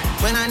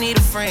 When I need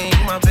a friend,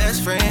 you my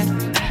best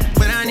friend.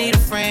 When I need a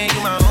friend,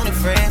 you my only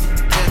friend.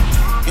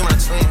 Yeah. You my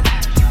twin,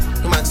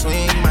 you my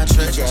twin, you my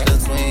treasure, little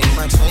twin, you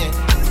my twin.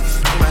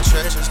 You my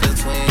treasure, little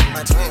twin, you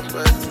my twin,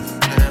 bro.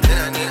 Then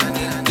I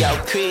need. Yo,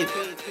 Creed,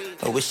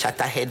 we shot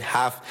a head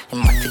half. You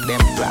might take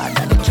them broad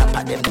and the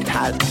chopper them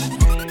tall.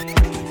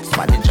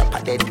 Somebody drop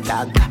a dead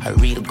dog. A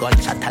real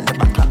gunshot and the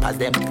back clappers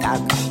them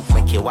tag.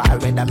 Make you war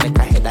red and make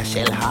a head a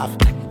shell half.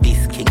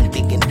 This king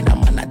digging in a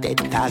man a dead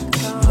tag.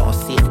 No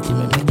safety,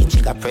 me make it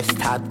chigga press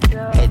tag.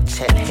 Head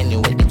shell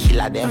anyway, the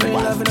killer them I'm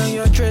want. loving on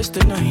your dress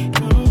tonight.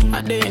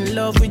 I dey in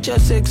love with your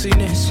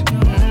sexiness.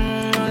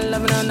 I'm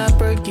loving on that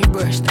perky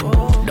breast.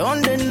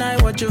 Don't deny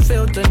what you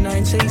feel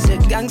tonight. Say it's a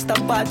gangster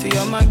party,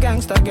 I'm a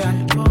gangster guy.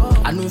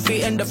 And if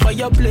we end up for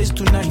your place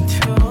tonight,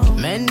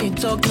 many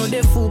talk, no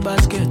they full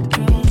basket.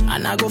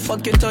 And I go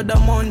fuck you till the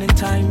morning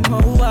time.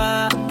 Oh,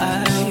 why?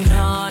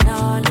 No.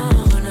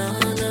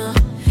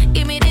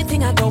 Give me the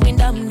thing I going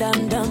dumb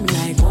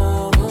like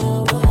whoa.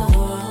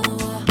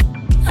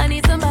 I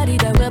need somebody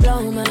that will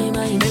blow my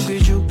mind. Make we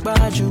juke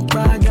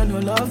back, girl, no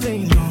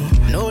loving, no.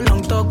 No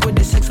long talk with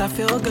the sex, I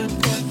feel good.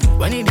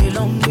 When it be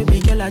long,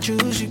 baby girl, I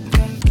choose you.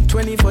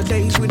 24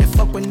 days with the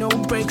fuck with no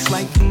breaks,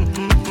 like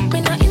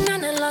Me not in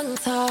on a long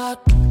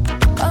talk.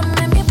 Come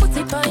let me put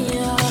it on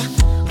you.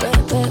 Wait,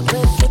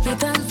 flip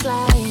it and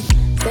slide.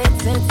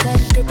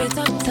 Set, grip it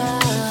up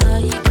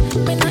tight.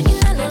 Me not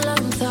in on a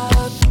long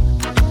talk.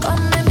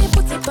 Come let me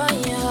put it on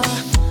you.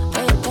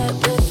 Wait,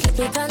 flip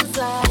it and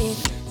slide.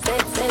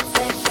 Set.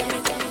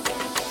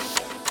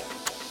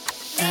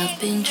 I've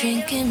been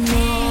drinking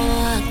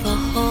more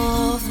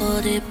alcohol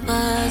for the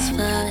past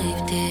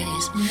 5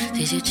 days.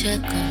 Did you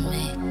check on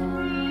me?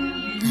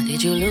 Now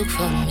did you look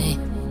for me?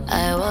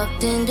 I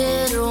walked in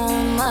the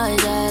room, I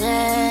got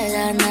it,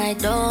 and I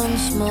don't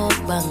smoke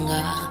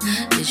banga.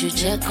 Did you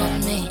check on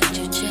me?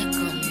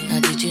 Now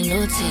did you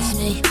notice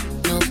me?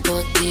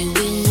 Nobody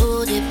will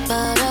know the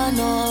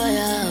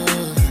paranoia.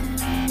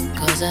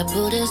 Cause I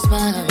put a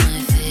smile on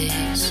my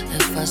face. The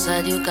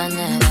facade you can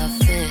never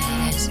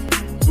face.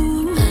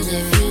 And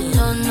if you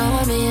don't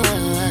know me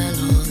well,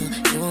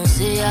 you won't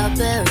see how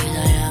buried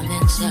I am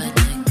inside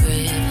my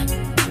grave.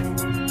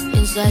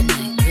 Inside my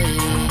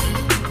grave.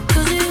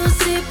 Cause you will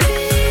see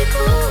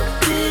people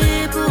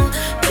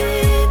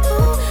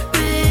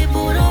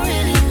don't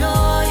really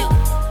know you.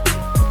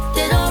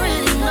 They don't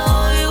really know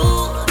you.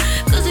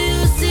 Cause you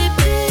will see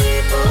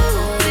people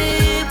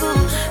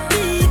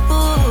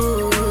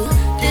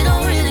they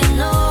don't really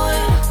know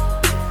you.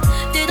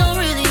 They don't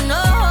really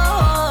know.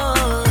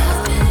 I've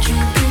been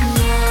drinking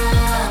more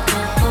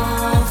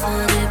alcohol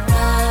for the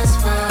past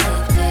 5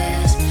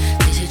 days.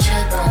 Did you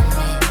check on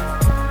me?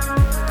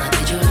 Now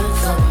did you look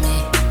for me?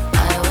 I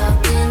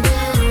walked in the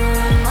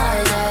room, I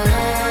got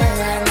red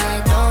and I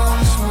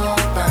don't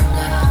smoke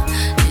banga.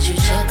 Did you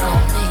check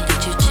on me?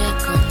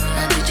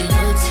 Now did you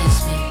notice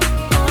me?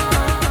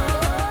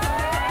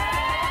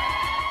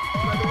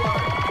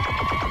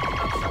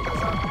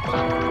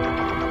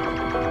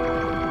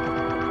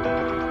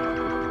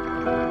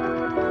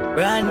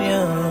 Brand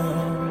new.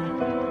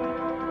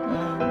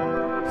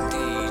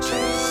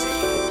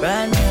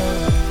 Brand new.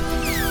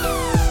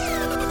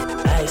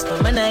 I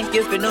spend my night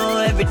if you know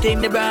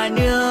everything the brand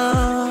new.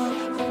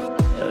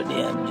 Oh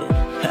damn,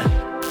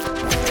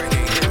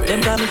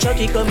 Them call me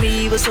Chucky, call me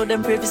evil, so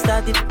them pray to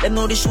start it. Them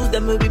know the shoes,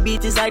 them will be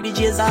beat is like the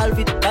J's all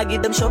fit. I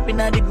give them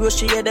shopping at the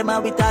grocery, yeah, them how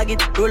we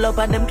target. Roll up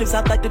on them clips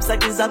after clips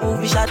like this, a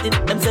movie shot it.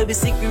 Them say we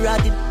sick, we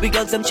rotted. We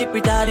got some chip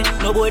retarded.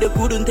 No boy, they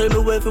couldn't tell me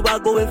where we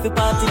walk, go if we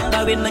party.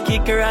 Now when I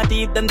kick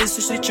karate, if them this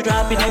we switch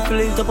drop it. I feel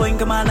it, the point,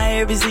 come on, I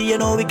every see, you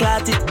know we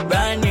got it.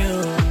 Brand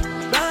new.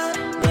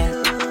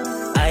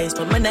 Ice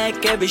on my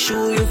neck, every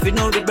shoe, if you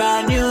know we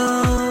brand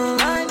new.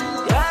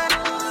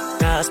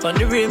 Cast on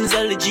the rims,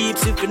 all the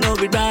jeeps, if you know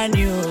we brand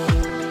new.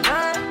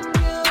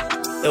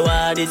 The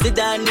what is it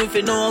done, if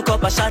you know a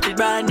cup of shot it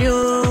brand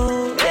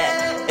new.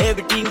 Yeah,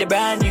 everything they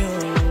brand new.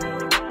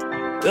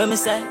 What me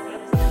say?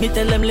 Me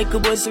tell them little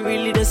boys to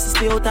really just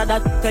stay out of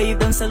that. Cause if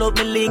them sell out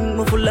me link,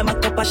 me full of my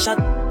cup of shot.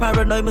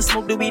 Paranoid, me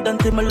smoke the weed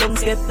until my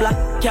lungs get black.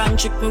 Can't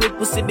trick me with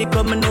pussy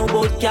because me know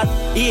about cat.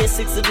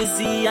 A6 to the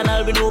Z and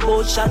I'll be know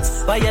about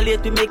shots.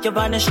 Violate, we make you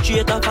vanish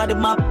straight off of the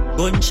map.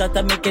 Gunshot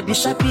and make it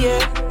disappear.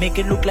 Make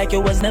it look like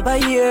you was never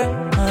here.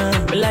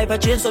 My life a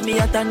change, so me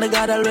a thank the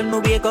God all when me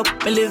wake up.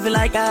 Me living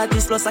like an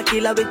artist plus a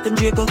killer with them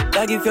Draco.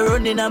 Dog if you're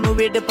running and me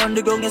wait upon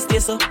the ground and stay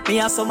so. Me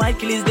have some high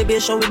kills, the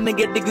base show with me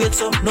get the great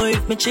so. Know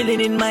if me chilling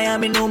in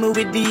Miami, know me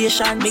with the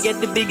Asian. Me get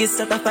the biggest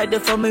set of fight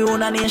for me own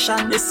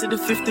nation. This is the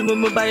 50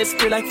 when me buy a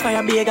spray like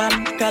fire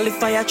bacon. Call it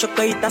fire truck,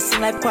 it a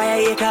sing like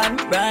choir can.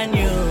 Brand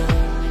new.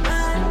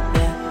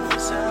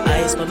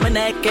 Ice on my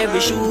neck, every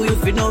shoe,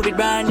 if you know it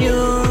brand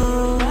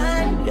new.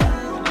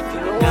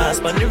 Gas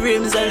on the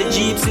rims, all the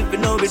jeeps, if you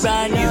know it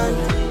brand new.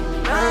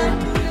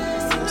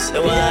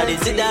 So what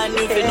is it done,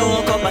 if you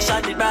know a cup of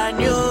shot it brand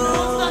new.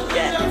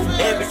 Yeah,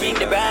 everything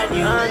the brand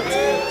new.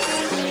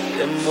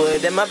 Them boy,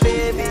 them a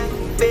baby,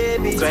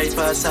 baby. Cry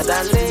faster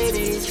than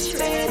ladies.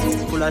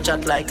 Full of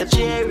chat like a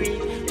cherry.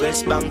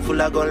 West Bank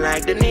full of gun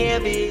like the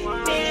Navy.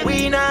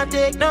 We not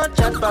take no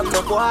chat from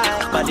no boy.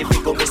 But if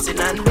we go missing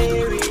and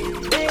buried,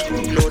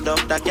 no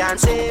doctor can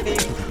save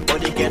it.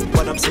 But he can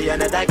put up say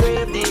another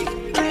grave dig.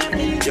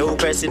 Yo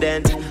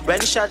president, when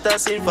shot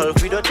us in full,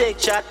 we don't take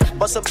chat.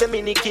 Bust up the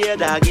mini care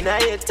dog in a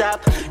head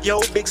tap. Yo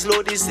big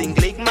slow this thing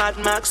like Mad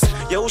Max.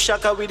 Yo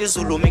Shaka with the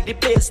Zulu make the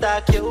place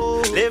stack.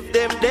 Yo live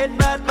them dead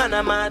bad man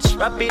a match.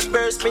 Rapid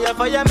burst me a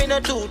fire me no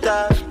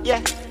tutor.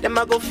 Yeah, them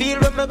a go feel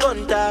when me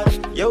gun tap.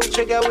 Yo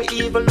trigger we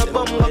evil no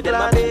bum with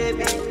them a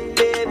baby,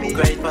 baby.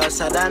 Cry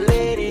faster than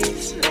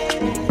ladies.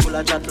 Full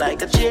of chat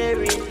like a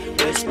cherry.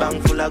 West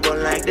Bank full of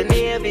gun like the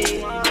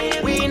Navy.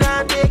 We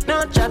not take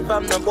no chat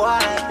from no boy.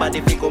 But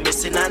if we go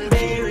missing and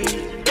buried,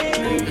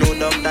 no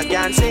doctor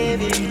can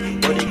save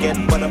it. But he get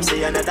put up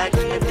say another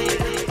grave dig.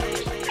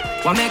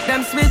 What make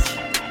them switch?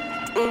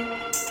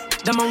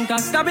 The mount of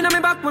stabbing on me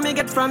back when me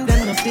get from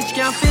them, no stitch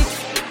can't fix.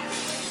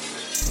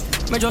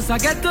 Me just a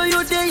get to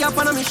you day up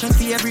on a mission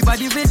for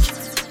everybody rich.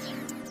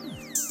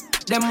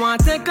 Them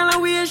want take all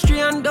away history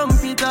and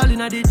dump it all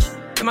in a ditch.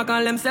 Them a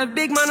call themselves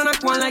big man and a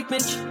one like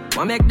Mitch.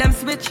 What make them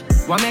switch?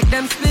 What make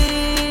them switch?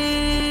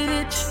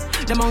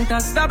 The mount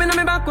of stabbing on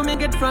me back when me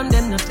get from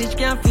them, no stitch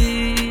can't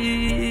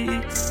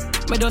fix.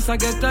 Me just a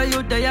get to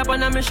you day up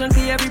on a mission for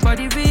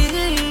everybody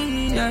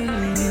rich.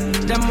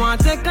 Them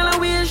want take all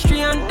away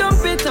history and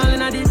dump it all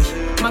in a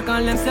ditch. Ma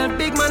call themselves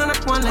big man and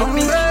a one like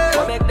me.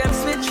 What make them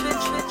switch?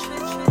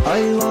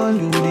 I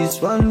want do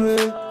this one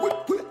way.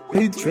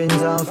 With friends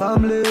and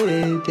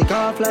family. Take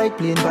off like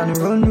plane on the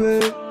runway.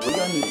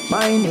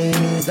 My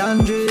name is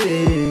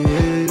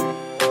Andre.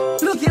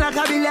 Looking like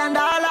 $1 billion.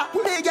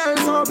 The girl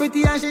so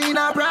pretty and she in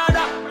a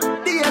Prada.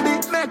 Baby,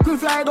 make we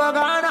fly go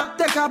Ghana.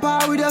 Take a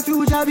part with the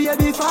future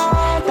baby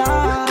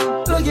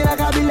father. Looking like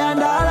 $1 billion.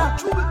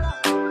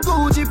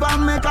 Gucci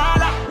from me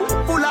collar.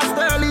 Full of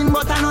sterling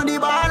but I know the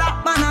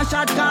baller. Man a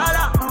shot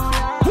caller.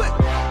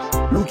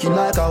 Looking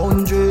like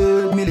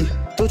 100 milli.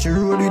 Touch the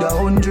road with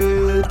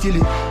 100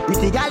 killie.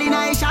 Pretty gal in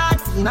a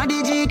shots in a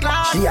DG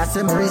class. She has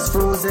some wrist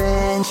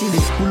frozen chili.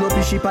 Pull up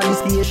the ship at the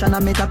station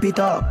and make a pit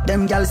up.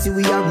 Them gal see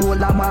we a roll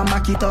and want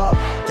mack it up.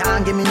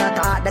 Can't give me no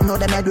thought, them know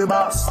them head we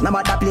boss. Now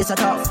but that place a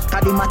tough,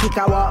 cause the matic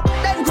a walk.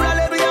 Them coulda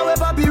level ya where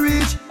papi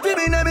reach. We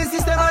be name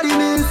system of the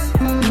miss.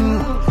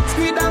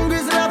 Squid and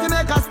grizzly have to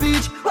make a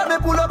speech. When me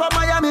pull up at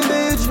Miami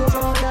Beach.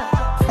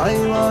 I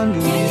want do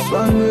this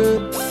one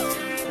way.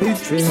 With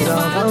friends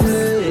and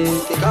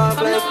family. Take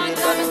off like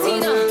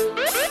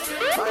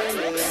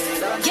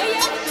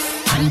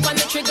hand on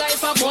the trigger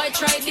if a boy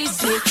try this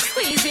way.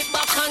 Squeeze it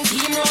back and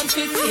give him round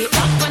 50.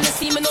 Back when they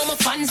see me know my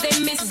fans they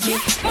miss me.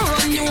 I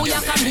run New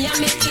York and me and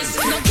make this.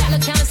 No girl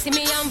can't see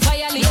me and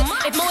violate.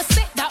 If me was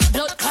sick that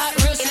blood clot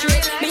real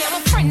straight. Me and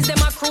my friends them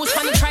a cruise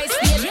from the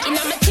tri-state. In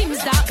my team's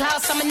dark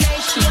glass I'm a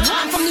night shit.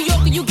 I'm from New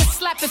York and you get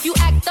slapped if you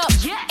act up.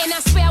 And I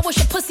swear I wish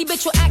a pussy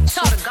bitch would act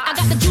tough. I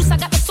got the juice, I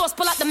got the sauce,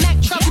 pull out the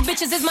Mac truck. You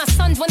bitches is my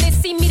sons, when they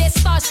see me they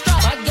starstruck.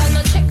 Bad girl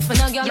no check for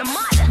no girl.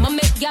 My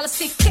make girl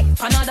sick kick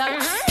for another.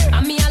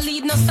 And me I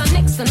lead no stand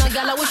next to no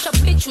girl. I wish a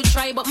bitch would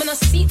try, but me no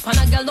seat for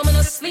no girl. No me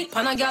no sleep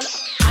for no girl.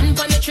 Hand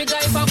on the trigger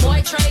if a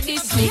boy try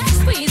this me.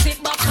 Squeeze it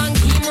back and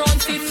give him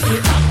round 50.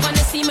 Back when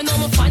they see me know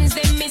my fans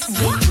they miss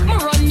me. Me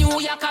run New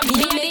York and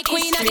me the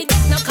queen of the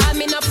deck. No call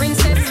me no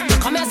princess.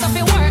 Come here so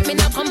fi work, me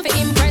no come fi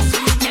impress.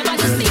 Never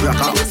just think, I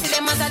me no see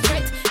them as a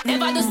threat.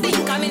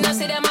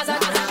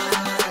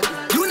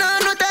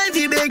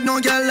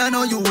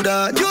 know you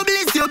that. You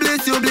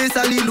bless,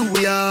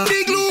 hallelujah.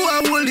 Big Lou,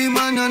 I hold him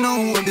and I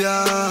know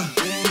ya.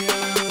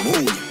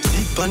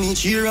 Sit on the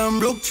chair and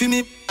broke for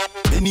me.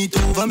 Bend it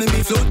over, make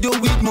me flood you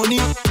with money.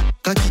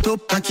 Cock it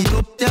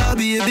up, yeah,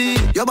 baby.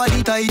 Your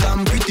body tight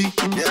and pretty.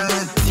 Yeah.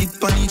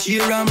 Sit on the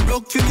chair and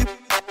broke for me.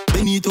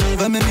 Bend it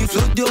over, make me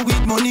flood you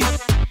with money.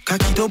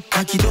 Cock it up,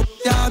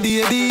 yeah,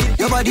 baby.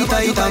 Your body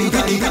tight and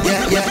pretty.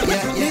 Yeah.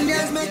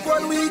 Millions make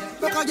 1 week.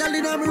 Fuck a girl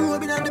in a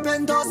room in the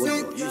penthouse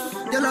suite.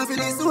 Girl I feel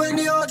this when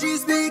the OG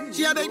speak.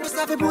 She a beg me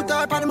stuff to put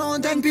her up on the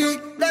mountain peak.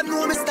 Them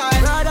know me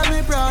style. Prada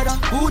me Prada,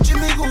 Gucci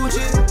me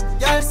Gucci.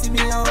 Girl see me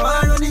and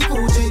want run the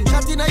Gucci.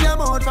 Shot in your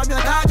mouth from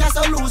your dog just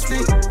so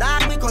loosely.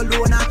 Dark me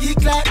cologne and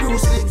kick like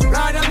Bruce Lee.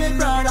 Prada me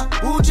Prada,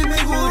 Gucci me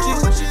Gucci.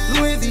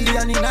 Louis V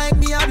and the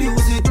Nike me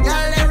abuse it.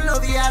 Girl them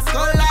love you as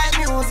skull like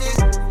music.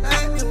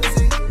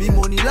 Me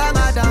money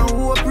longer than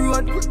Hope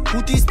Road.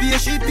 Put his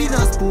spaceship in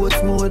a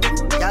sports mode.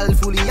 Y'all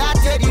fully at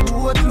the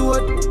boat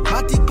load.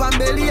 Matic pan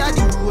belly at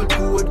the road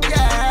code.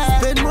 Yeah.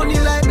 Spend money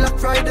like Black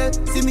Friday.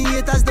 See me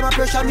haters, them a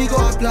pressure me go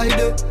apply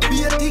there.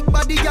 Be a thick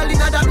body girl in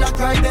a Black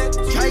Friday.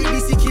 Try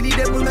this kill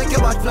them will make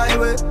your bat fly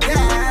away.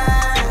 Yeah.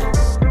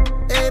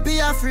 Be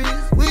a freeze,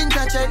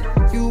 winter check.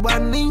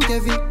 Cuban link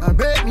heavy, I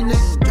break me neck.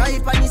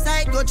 Drive on the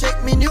side, go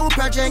check me new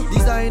project.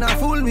 Designer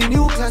full me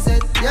new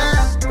closet.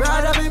 Yeah,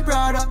 Prada me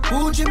Prada,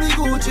 Gucci me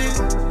Gucci.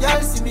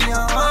 Y'all see me and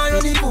want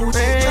the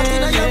Gucci. Shot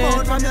in your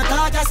mouth from your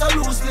talk so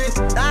loosely.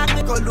 Dark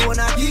me cologne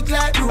and geek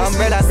like Bruce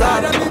Lee.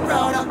 Prada me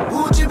Prada,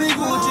 Gucci me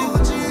Gucci.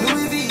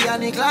 Louis V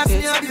and the class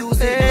me abuse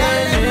it.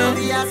 Y'all them love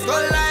me as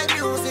skull like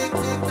music.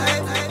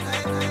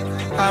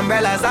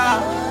 Umbrellas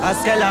are a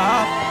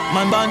skeller.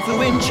 Man born to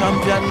win,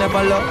 champion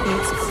never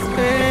lost.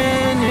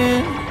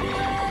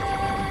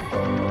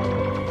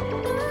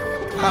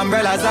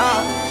 Umbrellas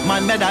are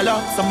man medal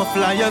up. Some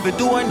fly every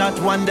door,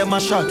 not one them a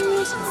shot.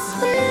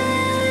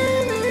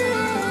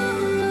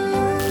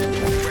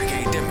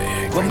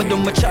 When me do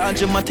my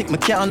charge, my tick, me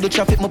can't do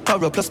traffic, my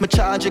power. Plus my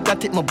charge,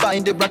 got it, my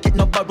bind the racket,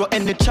 no borrow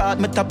any charge.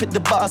 Me tap it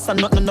the boss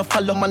and nothing no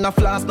follow. Man a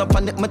flash, no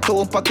panic, my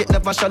toe pocket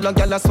never shallow,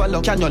 girl a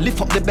swallow. Can you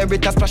lift up the berry,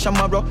 that splash a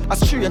marrow? I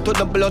straight to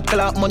the blood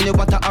clot, money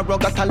what a arrow.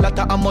 Got a lot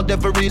of ammo,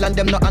 devil real and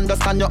them no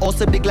understand you.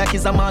 Also big like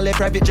he's a Malay,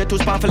 private jet, too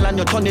sparkle and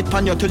you turn it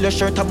pan you. Till your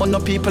shirt up on no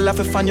people have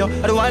to fan you.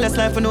 I do wireless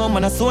life for no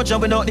man, a soldier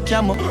without the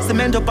camera.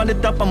 Cement up on the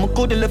top, I'm a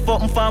good lift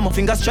up and farmer.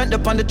 Fingers strength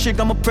up on the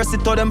trigger, I'ma press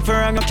it to them for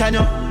hang up, can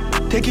you?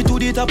 Take it to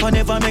the top and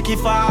never make it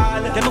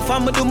fall. Then my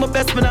family do my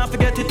best, but I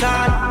forget it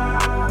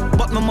all.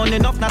 But my money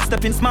enough, not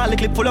stepping small,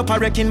 like pull up a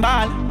wrecking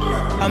ball.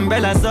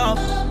 Umbrellas up,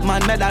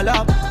 man medal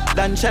up.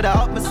 Then cheddar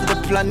up, me see the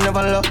plan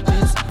never lost.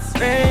 It's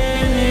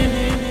raining.